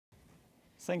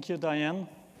Thank you, Diane.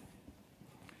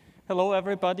 Hello,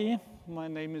 everybody. My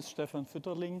name is Stefan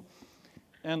Fütterling,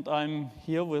 and I'm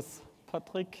here with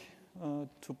Patrick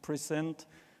to present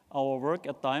our work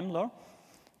at Daimler,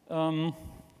 how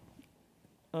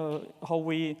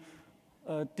we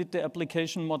did the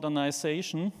application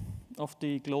modernization of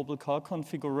the global car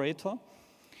configurator,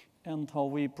 and how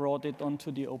we brought it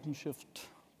onto the OpenShift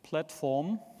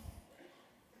platform.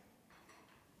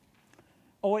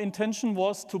 Our intention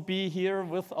was to be here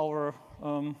with our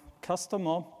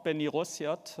customer, Benny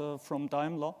Rossiat from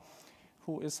Daimler,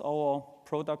 who is our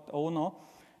product owner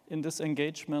in this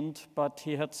engagement, but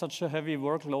he had such a heavy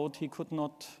workload he could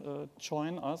not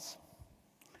join us.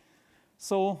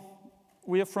 So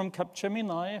we are from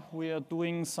Capgemini. We are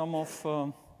doing some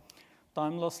of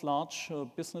Daimler's large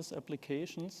business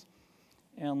applications,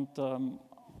 and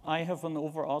I have an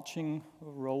overarching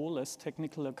role as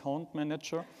technical account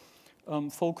manager,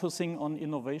 focusing on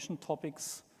innovation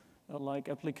topics like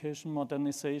application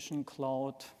modernization,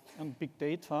 cloud, and big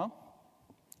data.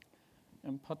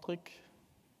 And Patrick,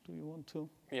 do you want to?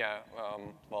 Yeah,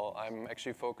 well, I'm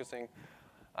actually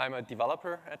I'm a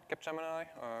developer at Capgemini,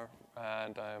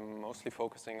 and I'm mostly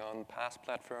focusing on PaaS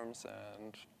platforms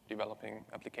and developing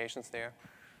applications there.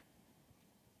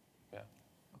 Yeah.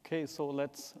 Okay, so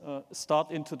let's start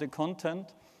into the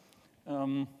content.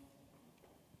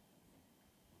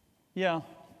 Yeah,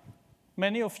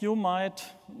 many of you might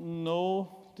know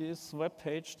this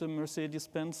webpage, the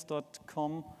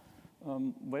Mercedes-Benz.com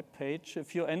webpage.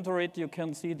 If you enter it, you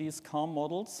can see these car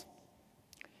models,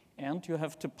 and you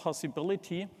have the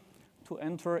possibility to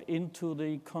enter into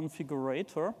the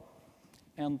configurator,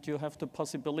 and you have the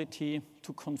possibility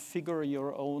to configure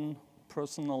your own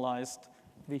personalized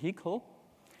vehicle.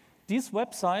 These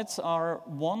websites are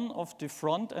one of the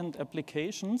front-end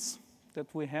applications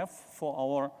that we have for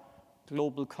our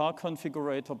global car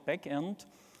configurator backend.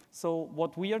 So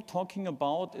what we are talking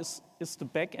about is the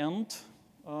backend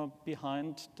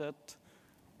behind that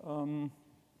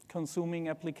consuming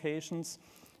applications,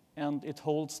 and it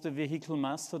holds the vehicle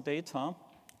master data.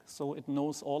 So it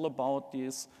knows all about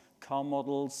these car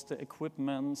models, the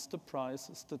equipments, the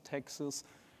prices, the taxes,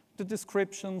 the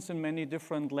descriptions in many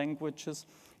different languages,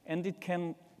 and it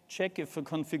can check if a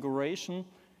configuration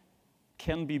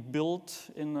can be built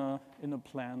in a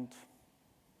plant.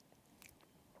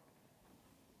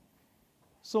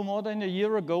 So more than a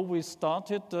year ago, we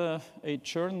started a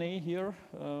journey here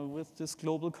with this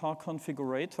global car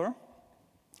configurator.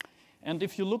 And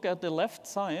if you look at the left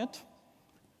side,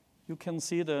 you can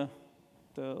see the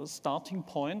starting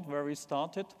point where we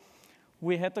started.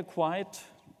 We had a quite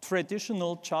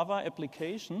traditional Java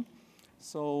application.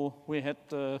 So we had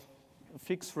a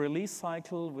fixed release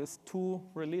cycle with 2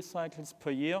 release cycles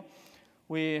per year.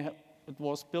 It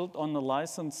was built on a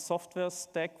licensed software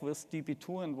stack with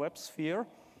DB2 and WebSphere.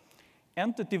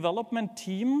 And the development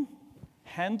team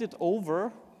handed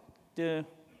over the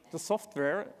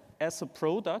software as a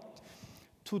product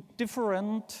to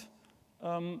different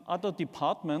other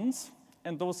departments.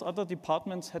 And those other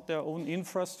departments had their own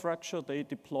infrastructure. They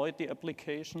deployed the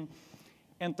application,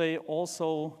 and they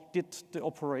also did the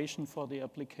operation for the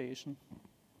application.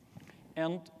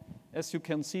 And as you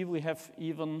can see, we have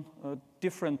even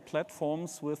different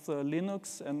platforms with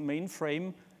Linux and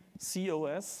mainframe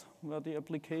COS, where the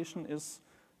application is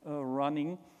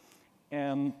running.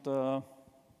 And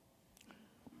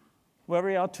where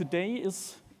we are today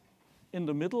is in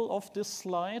the middle of this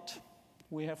slide.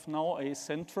 We have now a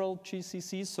central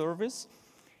GCC service,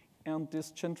 and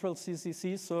this central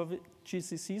GCC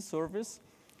service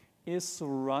is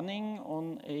running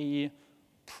on a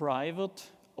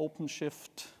private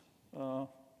OpenShift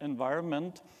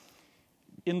environment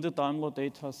in the Daimler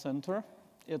data center.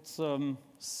 It's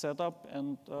set up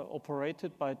and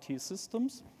operated by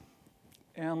T-Systems.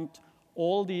 And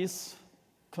all these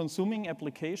consuming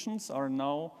applications are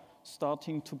now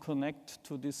starting to connect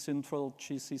to this central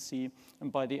GCC.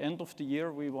 And by the end of the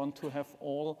year, we want to have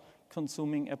all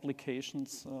consuming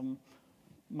applications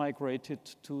migrated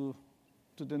to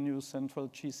the new central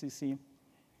GCC.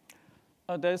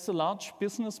 There's a large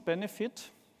business benefit.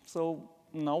 So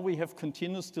now we have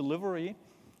continuous delivery.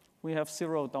 We have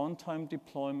 0 downtime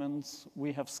deployments.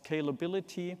 We have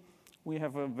scalability. We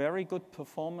have a very good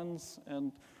performance,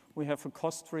 and we have a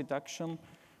cost reduction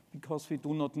because we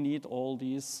do not need all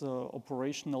these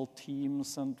operational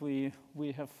teams, and we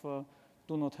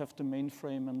do not have the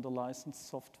mainframe and the licensed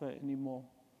software anymore.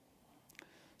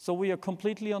 So we are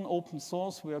completely on open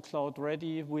source. We are cloud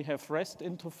ready. We have REST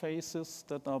interfaces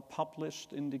that are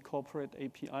published in the corporate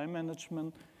API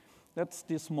management. That's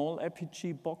the small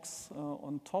APG box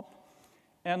on top.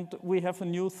 And we have a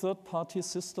new third-party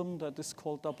system that is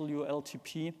called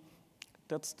WLTP.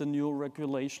 That's the new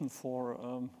regulation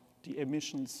for the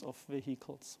emissions of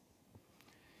vehicles.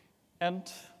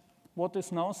 And what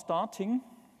is now starting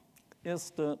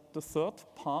is the third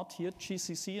part here,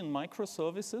 GCC and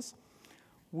microservices.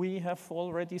 We have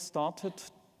already started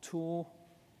to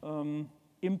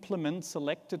implement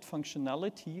selected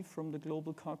functionality from the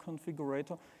global car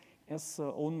configurator as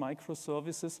own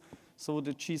microservices. So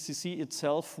the GCC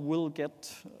itself will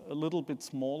get a little bit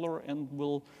smaller and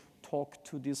will talk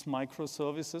to these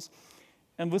microservices.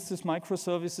 And with these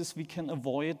microservices, we can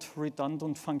avoid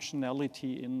redundant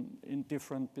functionality in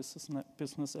different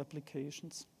business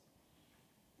applications.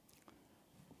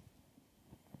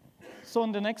 So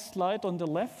on the next slide, on the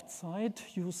left side,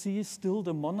 you see still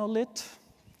the monolith,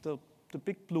 the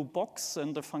big blue box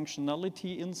and the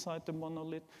functionality inside the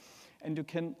monolith. And you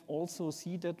can also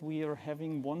see that we are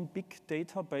having one big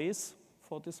database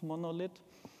for this monolith.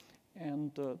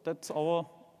 And that's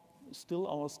still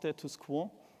our status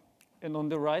quo. And on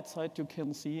the right side, you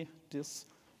can see this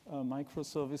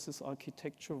microservices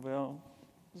architecture where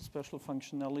special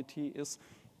functionality is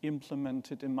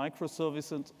implemented in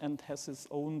microservices and has its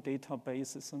own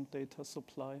databases and data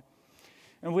supply.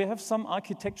 And we have some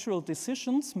architectural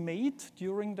decisions made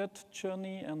during that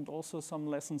journey and also some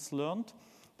lessons learned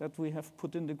that we have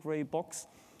put in the gray box.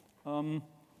 One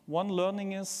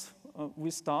learning is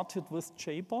we started with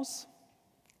JBoss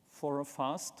for a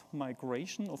fast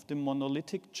migration of the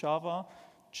monolithic Java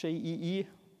JEE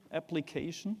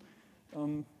application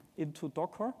into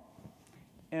Docker.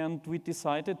 And we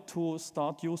decided to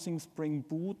start using Spring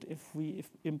Boot if we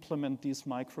implement these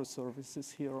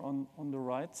microservices here on the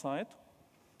right side.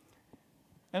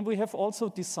 And we have also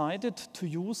decided to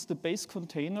use the base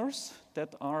containers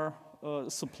that are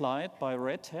supplied by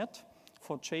Red Hat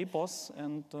for JBoss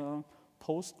and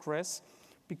Postgres,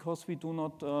 because we do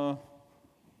not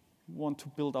want to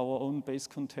build our own base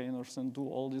containers and do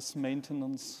all this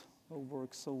maintenance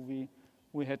work. So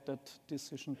we had that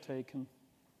decision taken.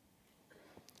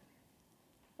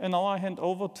 And now I hand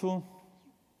over to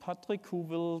Patrick, who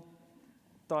will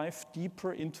dive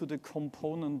deeper into the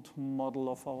component model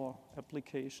of our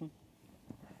application.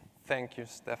 Thank you,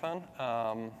 Stefan.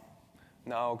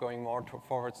 Now going more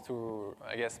forwards to,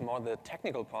 I guess, more the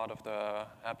technical part of the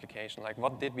application, like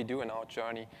what did we do in our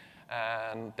journey?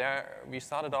 And there we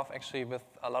started off actually with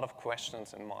a lot of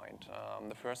questions in mind.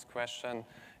 The first question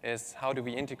is, how do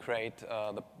we integrate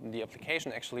the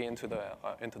application actually into the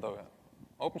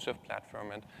OpenShift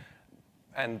platform?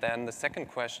 And then the second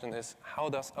question is, how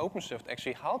does OpenShift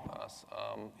actually help us?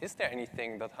 Is there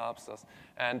anything that helps us?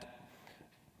 And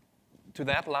to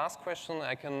that last question,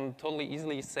 I can totally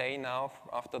easily say now,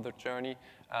 after the journey,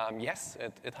 yes,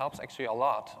 it helps actually a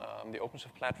lot. The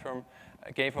OpenShift platform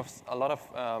gave us a lot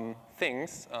of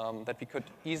things that we could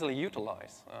easily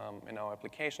utilize in our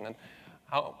application. And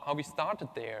how we started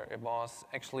there, it was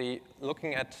actually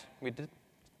looking at, we did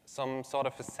some sort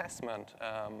of assessment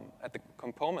at the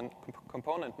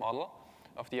component model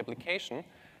of the application.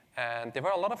 And there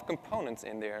were a lot of components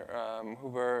in there who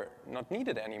were not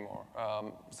needed anymore.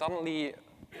 Suddenly,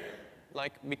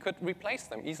 like, we could replace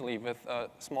them easily with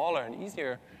smaller and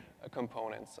easier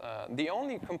components. The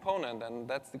only component, and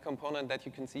that's the component that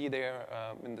you can see there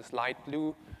in this light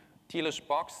blue tealish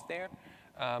box there,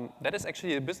 that is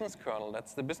actually the business kernel.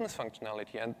 That's the business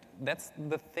functionality. And that's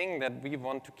the thing that we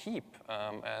want to keep.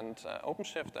 And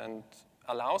OpenShift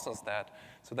allows us that,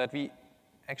 so that we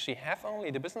actually have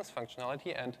only the business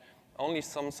functionality and only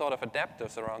some sort of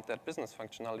adapters around that business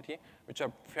functionality, which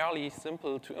are fairly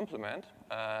simple to implement.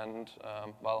 And,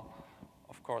 well,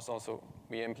 of course, also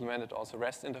we implemented also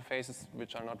REST interfaces,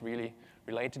 which are not really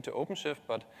related to OpenShift,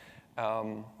 but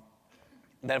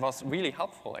that was really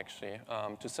helpful, actually,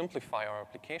 to simplify our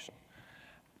application.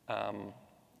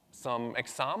 Some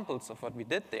examples of what we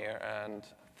did there and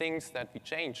things that we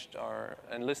changed are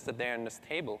enlisted there in this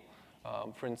table.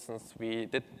 For instance, we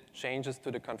did changes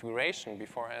to the configuration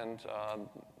beforehand.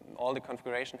 All the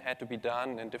configuration had to be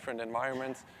done in different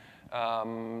environments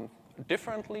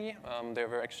differently. There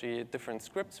were actually different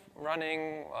scripts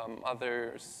running.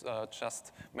 Others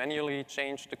just manually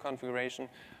changed the configuration.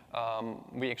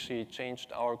 We actually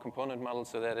changed our component model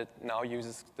so that it now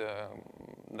uses the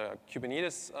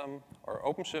Kubernetes or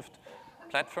OpenShift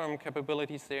platform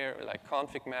capabilities there, like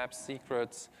config maps,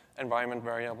 secrets, environment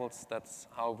variables. That's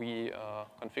how we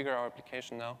configure our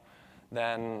application now.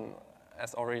 Then,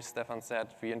 as already Stefan said,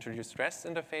 we introduced REST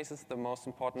interfaces. The most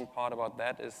important part about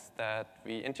that is that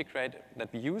we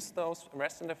use those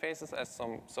REST interfaces as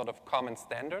some sort of common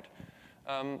standard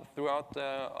throughout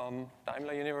the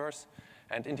Daimler universe.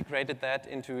 and integrated that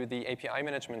into the API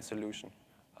management solution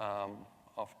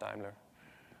of Daimler.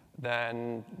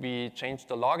 Then we changed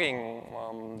the logging.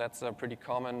 That's a pretty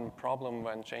common problem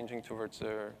when changing towards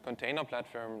a container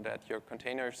platform, that your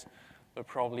containers will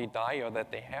probably die, or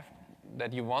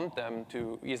that you want them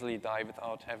to easily die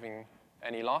without having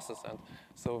any losses. And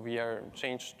so we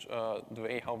changed the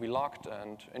way how we logged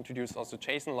and introduced also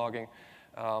JSON logging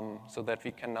so that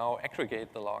we can now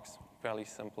aggregate the logs. Fairly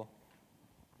simple.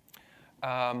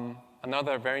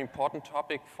 Another very important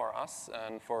topic for us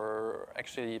and for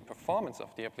actually performance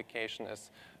of the application is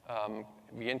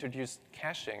we introduced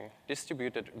caching,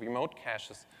 distributed remote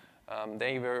caches.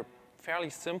 They were fairly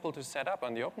simple to set up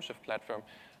on the OpenShift platform.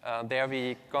 There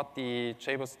we got the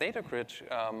JBoss data grid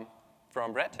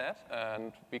from Red Hat,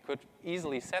 and we could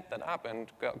easily set that up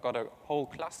and got a whole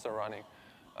cluster running,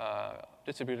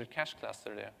 distributed cache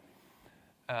cluster there.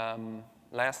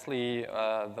 Lastly,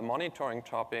 the monitoring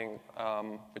topic,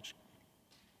 which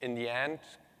in the end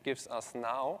gives us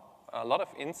now a lot of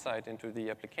insight into the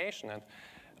application. And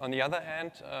on the other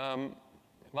hand,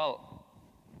 well,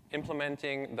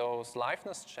 implementing those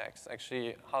liveness checks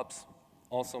actually helps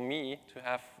also me to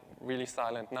have really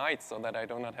silent nights so that I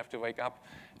do not have to wake up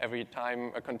every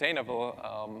time a container will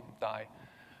die.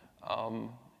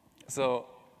 So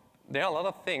there are a lot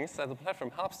of things that the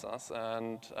platform helps us,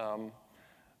 and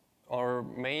our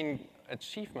main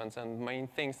achievements and main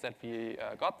things that we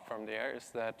got from there is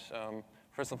that,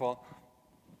 first of all,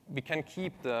 we can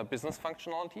keep the business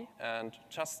functionality and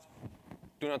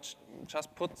do not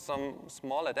just put some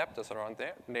small adapters around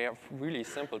there. They are really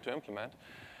simple to implement,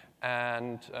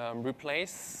 and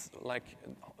replace like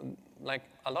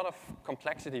a lot of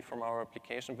complexity from our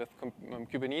application with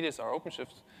Kubernetes or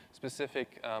OpenShift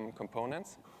specific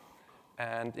components.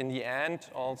 And in the end,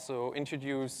 also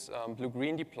introduce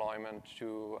blue-green deployment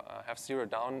to have zero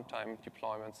downtime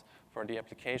deployments for the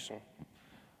application.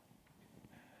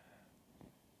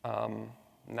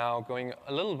 Now going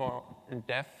a little more in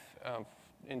depth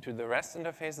into the REST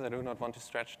interfaces, I do not want to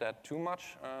stretch that too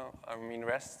much. I mean,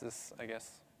 REST is, I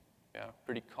guess,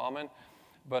 pretty common.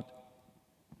 But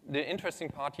the interesting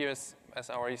part here is, as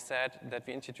I already said, that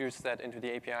we introduced that into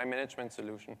the API management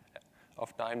solution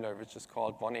of Daimler, which is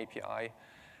called One API.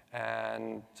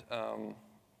 And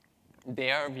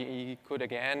there we could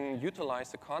again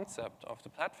utilize the concept of the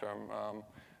platform.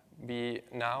 We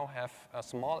now have a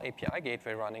small API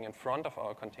gateway running in front of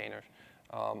our container.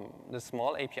 The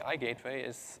small API gateway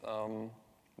is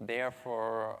there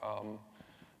for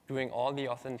doing all the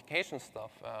authentication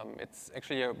stuff. It's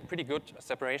actually a pretty good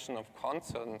separation of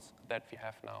concerns that we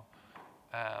have now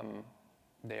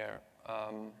there.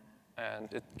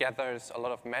 And it gathers a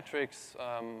lot of metrics,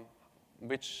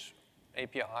 which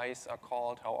APIs are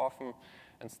called, how often,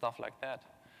 and stuff like that.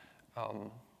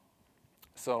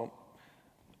 So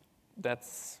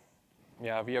that's,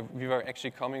 yeah, we were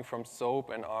actually coming from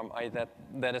SOAP and ARM.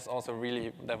 That is also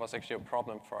really, that was actually a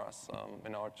problem for us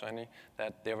in our journey,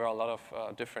 that there were a lot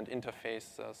of different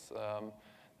interfaces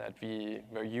that we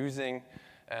were using,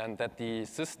 and that the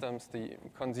systems, the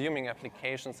consuming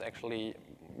applications actually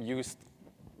used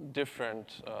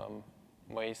different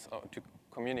ways to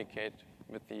communicate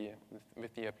with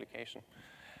the application.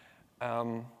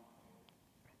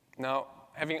 Now,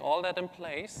 having all that in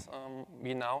place,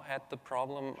 we now had the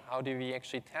problem, how do we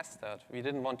actually test that? We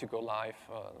didn't want to go live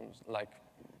like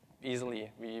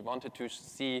easily. We wanted to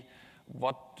see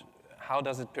how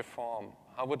does it perform?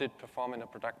 How would it perform in a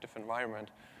productive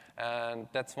environment? And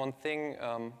that's one thing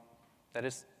that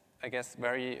is, I guess,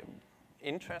 very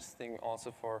interesting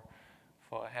also for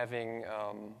having,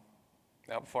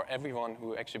 for everyone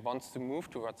who actually wants to move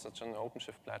towards such an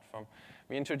OpenShift platform.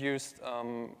 We introduced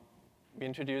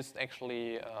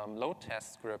actually load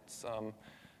test scripts,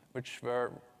 which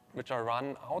are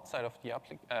run outside of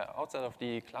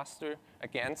the cluster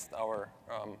against our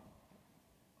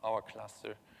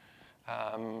cluster.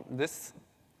 These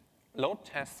load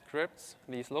test scripts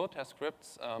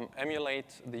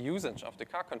emulate the usage of the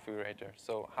car configurator.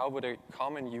 So how would a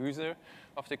common user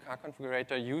of the car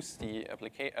configurator use the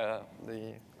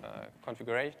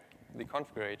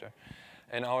configurator?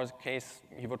 In our case,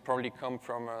 he would probably come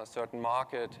from a certain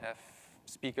market,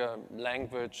 speak a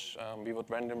language. We would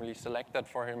randomly select that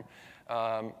for him.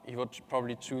 He would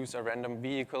probably choose a random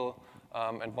vehicle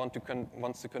and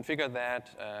wants to configure that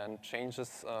and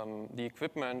changes the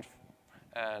equipment,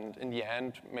 and in the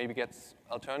end, maybe gets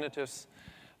alternatives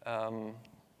and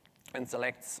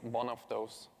selects one of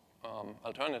those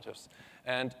alternatives.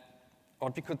 And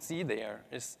what we could see there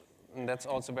is, and that's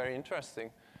also very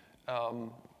interesting,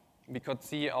 we could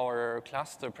see our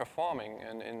cluster performing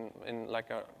in like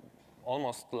a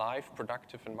almost live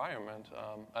productive environment,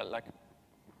 like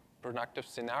productive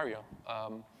scenario,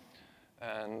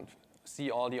 and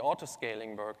see all the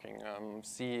auto-scaling working,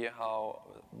 see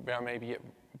where maybe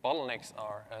bottlenecks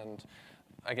are. And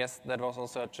I guess that was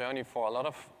also a journey for a lot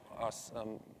of us,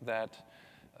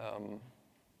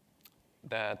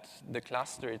 that the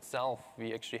cluster itself,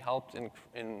 we actually helped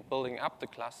in building up the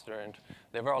cluster, and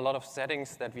there were a lot of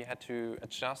settings that we had to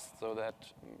adjust, so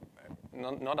that,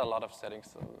 not a lot of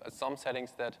settings, some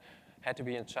settings that had to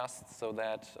be adjusted so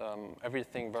that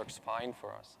everything works fine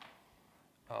for us.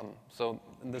 So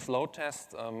in this load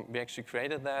test, we actually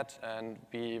created that, and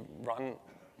we run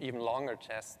even longer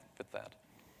tests with that.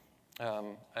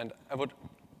 And I would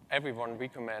everyone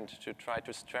recommend to try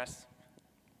to stress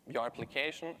your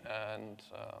application and,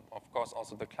 of course,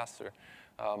 also the cluster,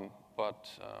 but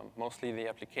mostly the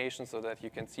application so that you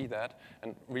can see that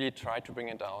and really try to bring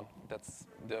it down. That's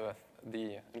the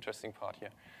interesting part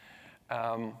here.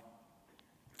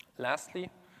 Lastly,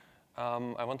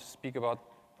 I want to speak about,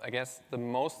 I guess, the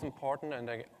most important and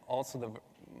also the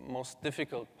most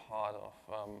difficult part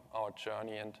of our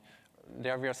journey, and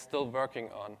there we are still working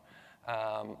on.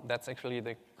 That's actually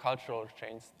the cultural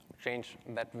change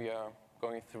that we are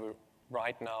going through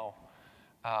right now.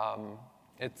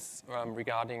 It's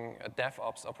regarding a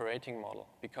DevOps operating model,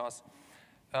 because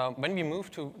when we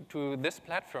moved to this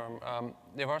platform,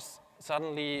 there was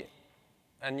suddenly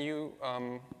a new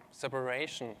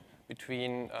separation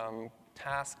between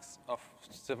tasks of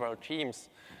several teams.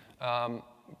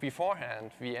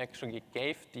 Beforehand, we actually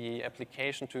gave the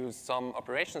application to some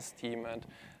operations team, and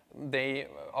they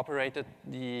operated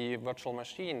the virtual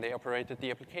machine, they operated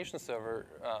the application server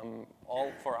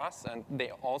all for us, and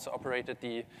they also operated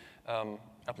the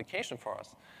application for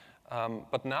us.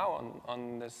 But now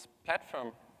on this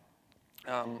platform,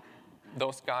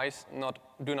 those guys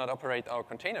do not operate our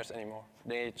containers anymore.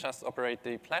 They just operate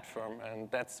the platform,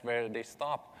 and that's where they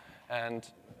stop. And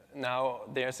now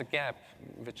there's a gap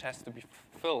which has to be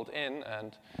filled in,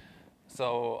 and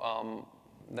so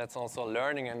that's also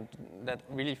learning, and that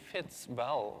really fits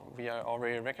well. We are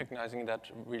already recognizing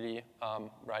that really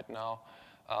right now,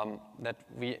 that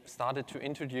we started to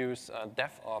introduce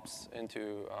DevOps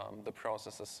into the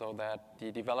processes so that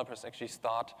the developers actually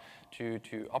start to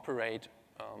operate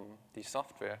the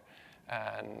software.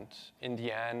 And in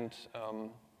the end,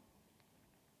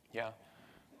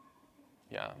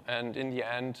 and in the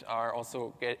end are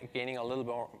also gaining a little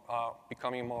more,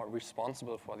 becoming more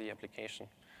responsible for the application.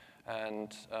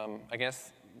 And I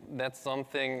guess that's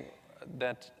something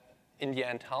that in the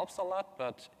end helps a lot,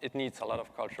 but it needs a lot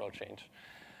of cultural change.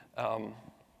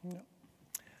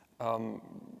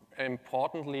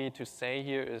 Importantly to say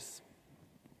here is,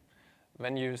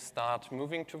 when you start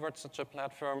moving towards such a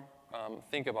platform,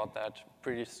 think about that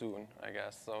pretty soon, I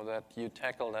guess, so that you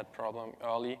tackle that problem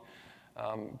early,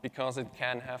 because it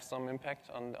can have some impact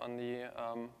on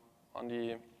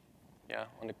the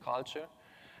culture,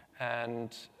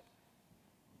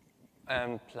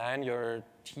 and plan your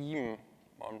team,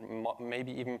 or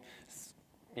maybe even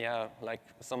like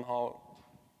somehow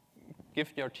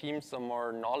give your team some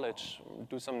more knowledge,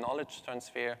 do some knowledge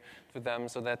transfer to them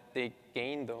so that they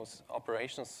gain those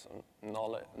operations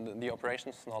knowledge, the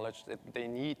operations knowledge that they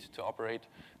need to operate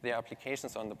their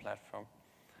applications on the platform.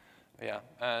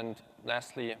 And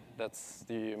lastly, that's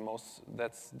the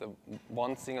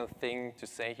one single thing to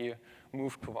say here: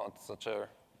 move towards such a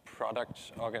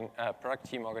product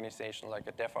team organization like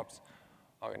a DevOps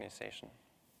organization.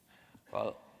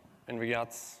 Well, in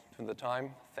regards to the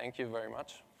time, thank you very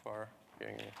much for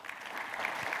hearing me.